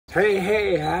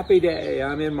Hey, happy day.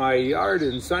 I'm in my yard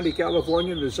in sunny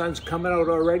California and the sun's coming out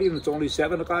already and it's only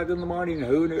 7 o'clock in the morning.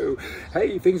 Who knew?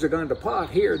 Hey, things are gone to pot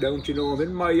here, don't you know? I'm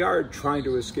in my yard trying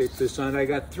to escape the sun. I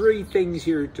got 3 things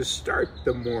here to start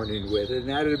the morning with, and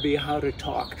that'd be how to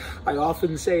talk. I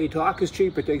often say talk is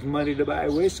cheap, it takes money to buy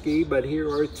whiskey, but here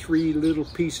are 3 little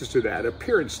pieces to that.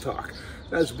 Appearance talk.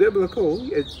 That's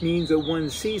biblical. It means that one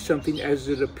sees something as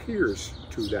it appears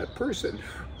to that person.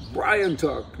 Brian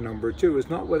talk, number 2, is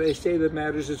not what I say that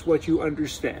matters, it's what you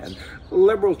understand.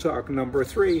 Liberal talk, number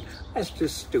 3, that's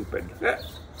just stupid.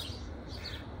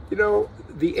 You know,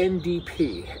 the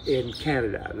NDP in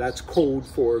Canada, that's code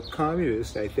for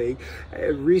communist, I think.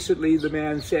 Recently, the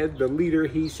man said, the leader,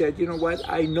 he said, you know what,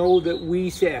 I know that we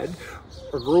said,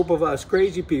 a group of us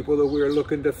crazy people, that we're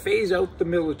looking to phase out the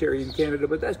military in Canada,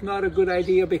 but that's not a good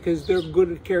idea because they're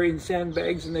good at carrying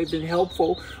sandbags and they've been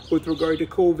helpful with regard to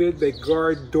COVID. They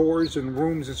guard doors and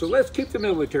rooms, and so let's keep the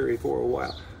military for a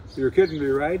while. You're kidding me,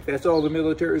 right? That's all the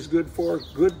military is good for?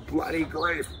 Good bloody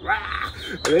grief. Ah!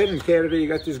 And then in Canada, you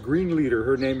got this green leader.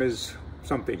 Her name is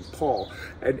something, Paul.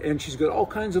 And she's got all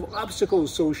kinds of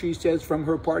obstacles, so she says, from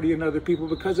her party and other people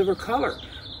because of her color.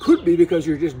 Could be because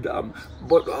you're just dumb,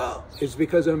 but it's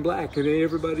because I'm black and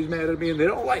everybody's mad at me and they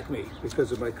don't like me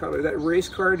because of my color. That race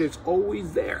card is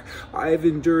always there. I've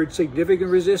endured significant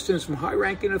resistance from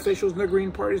high-ranking officials in the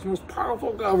Green Party's most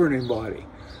powerful governing body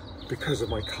because of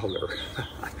my color.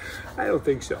 I don't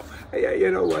think so. You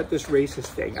know what, this racist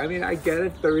thing, I mean, I get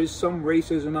it, there is some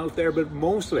racism out there, but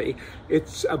mostly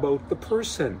it's about the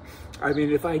person. I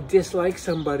mean, if I dislike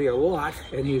somebody a lot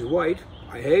and he's white,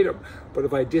 I hate him. But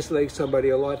if I dislike somebody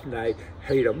a lot and I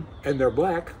hate them and they're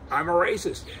black, I'm a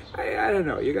racist. I don't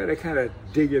know. You got to kind of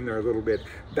dig in there a little bit.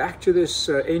 Back to this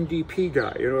NDP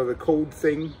guy, you know, the code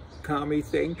thing, Commie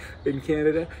thing in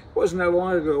Canada. It wasn't that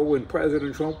long ago when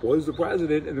President Trump was the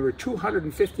president and there were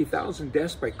 250,000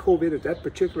 deaths by COVID at that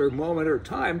particular moment or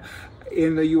time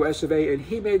in the US of A. And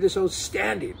he made this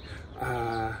outstanding,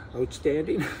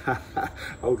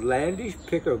 outlandish,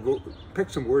 pick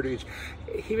some wordage.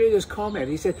 He made this comment.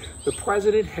 He said, the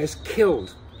president has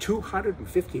killed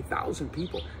 250,000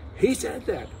 people. He said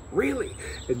that, really.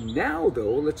 And now,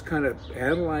 though, let's kind of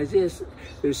analyze this.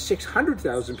 There's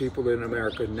 600,000 people in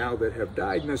America now that have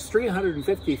died, and there's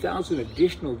 350,000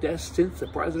 additional deaths since the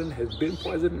president has been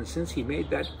president and since he made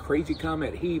that crazy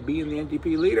comment. He, being the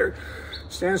NDP leader,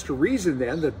 stands to reason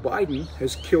then that Biden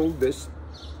has killed this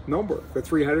number. The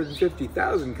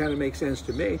 350,000 kind of makes sense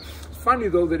to me. Funny,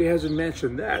 though, that he hasn't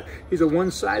mentioned that. He's a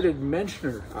one-sided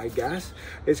mentioner, I guess.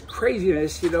 It's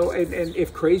craziness, you know, and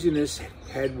if craziness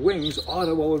had wings,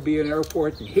 Ottawa would be an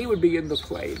airport and he would be in the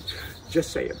plane.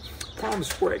 Just saying. Palm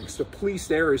Springs, the police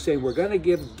there are saying we're going to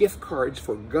give gift cards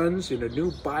for guns in a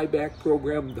new buyback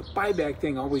program. The buyback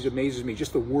thing always amazes me,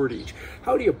 just the wordage.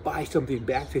 How do you buy something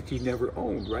back that you never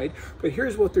owned, right? But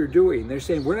here's what they're doing. They're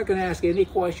saying we're not going to ask any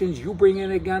questions. You bring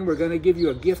in a gun, we're going to give you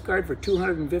a gift card for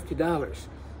 $250.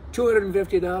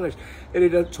 $250.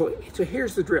 And so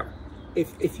here's the drill.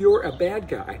 If you're a bad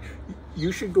guy,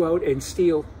 you should go out and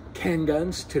steal 10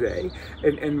 guns today,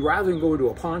 and rather than go to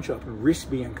a pawn shop and risk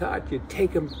being caught, you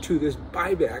take them to this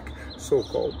buyback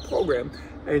so-called program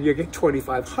and you get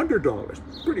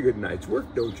 $2,500. Pretty good night's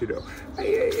work, don't you know?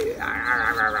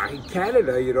 In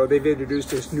Canada, you know, they've introduced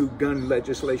this new gun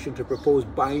legislation to propose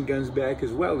buying guns back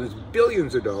as well. There's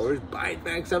billions of dollars buying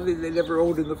back something they never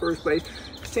owned in the first place.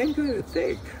 Same kind of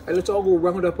thing. And let's all go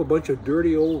round up a bunch of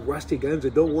dirty old rusty guns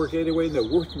that don't work anyway and they're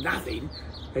worth nothing,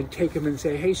 and take them and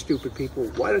say, hey, stupid people,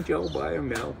 why don't y'all buy them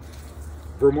now?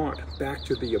 Vermont, back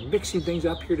to the mixing things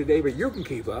up here today, but you can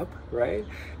keep up, right?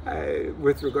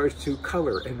 With regards to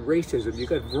color and racism, you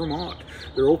got Vermont.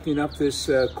 They're opening up this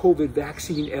COVID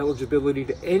vaccine eligibility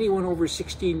to anyone over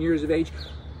 16 years of age,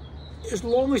 as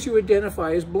long as you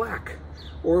identify as black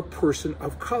or a person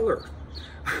of color.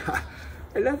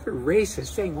 Another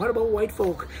racist thing, what about white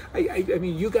folk? I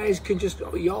mean, you guys can just,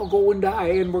 y'all go and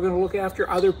die and we're gonna look after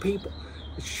other people.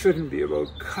 It shouldn't be about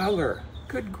color.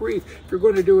 Good grief. If you're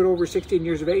going to do it over 16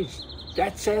 years of age,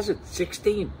 that says it,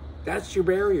 16. That's your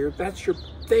barrier, that's your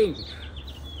thing.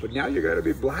 But now you gotta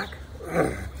be black?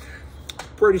 Ugh.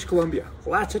 British Columbia,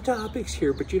 lots of topics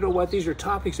here, but you know what? These are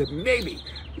topics that maybe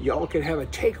y'all can have a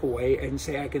takeaway and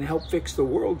say, I can help fix the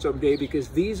world someday, because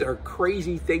these are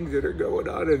crazy things that are going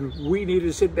on and we need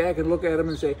to sit back and look at them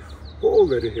and say,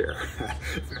 hold it here.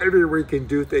 Maybe we can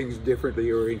do things differently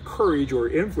or encourage or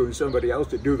influence somebody else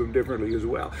to do them differently as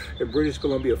well. In British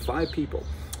Columbia, 5 people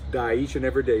die each and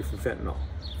every day from fentanyl.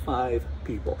 5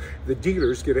 people. The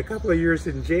dealers get a couple of years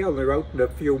in jail and they're out in a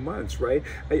few months, right?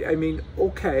 I mean,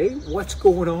 okay, what's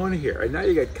going on here? And now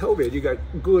you got COVID, you got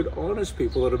good, honest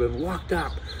people that have been locked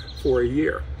up for a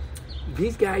year.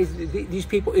 These guys, these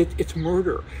people, it's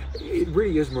murder. It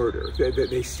really is murder.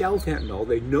 They sell fentanyl.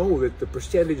 They know that the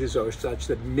percentages are such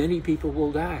that many people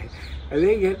will die. And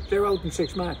they're out in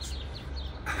 6 months.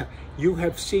 You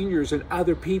have seniors and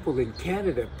other people in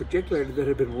Canada, particularly, that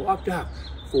have been locked up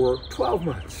for 12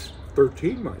 months,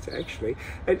 13 months actually,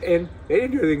 and they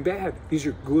didn't do anything bad. These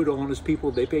are good, honest people.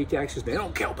 They pay taxes. They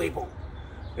don't kill people.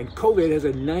 And COVID has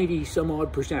a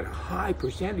 90-some-odd%, a high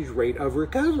percentage rate of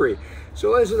recovery.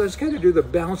 So let's kind of do the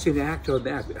balancing act on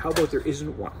that. How about there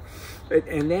isn't one?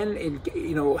 And then, and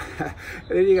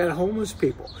then you got homeless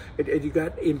people. And you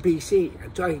got in BC.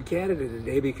 I'm talking Canada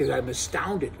today because I'm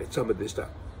astounded at some of this stuff.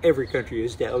 Every country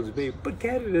astounds me, but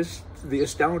Canada's the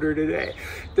astounder today.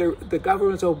 The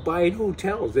government's out buying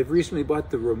hotels. They've recently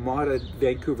bought the Ramada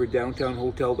Vancouver downtown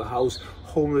hotel to house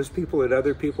homeless people and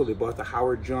other people. They bought the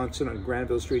Howard Johnson on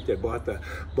Granville Street. They bought the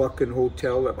Buchan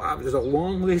Hotel. There's a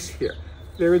long list here.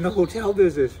 They're in the hotel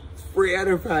business. Free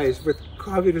enterprise with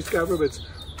communist governments.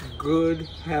 Good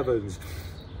heavens.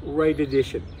 Right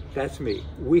edition. That's me.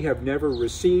 We have never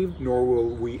received, nor will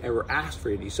we ever ask for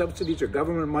any subsidies or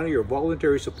government money or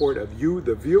voluntary support of you,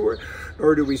 the viewer,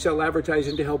 nor do we sell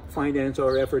advertising to help finance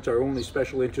our efforts. Our only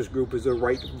special interest group is the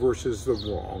right versus the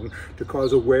wrong. To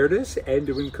cause awareness and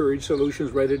to encourage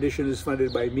solutions, Right Edition is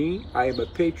funded by me. I am a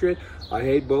patriot. I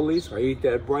hate bullies. I ain't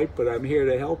that bright, but I'm here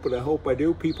to help, and I hope I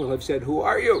do. People have said, who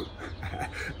are you?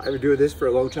 I've been doing this for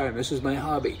a long time. This is my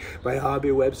hobby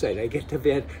website. I get to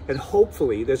vent, and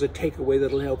hopefully there's a takeaway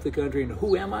that'll help the country. And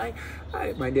who am I?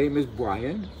 My name is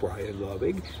Brian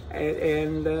Loving,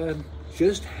 and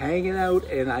just hanging out,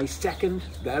 and I second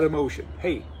that emotion.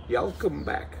 Hey, y'all come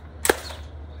back.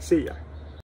 See ya.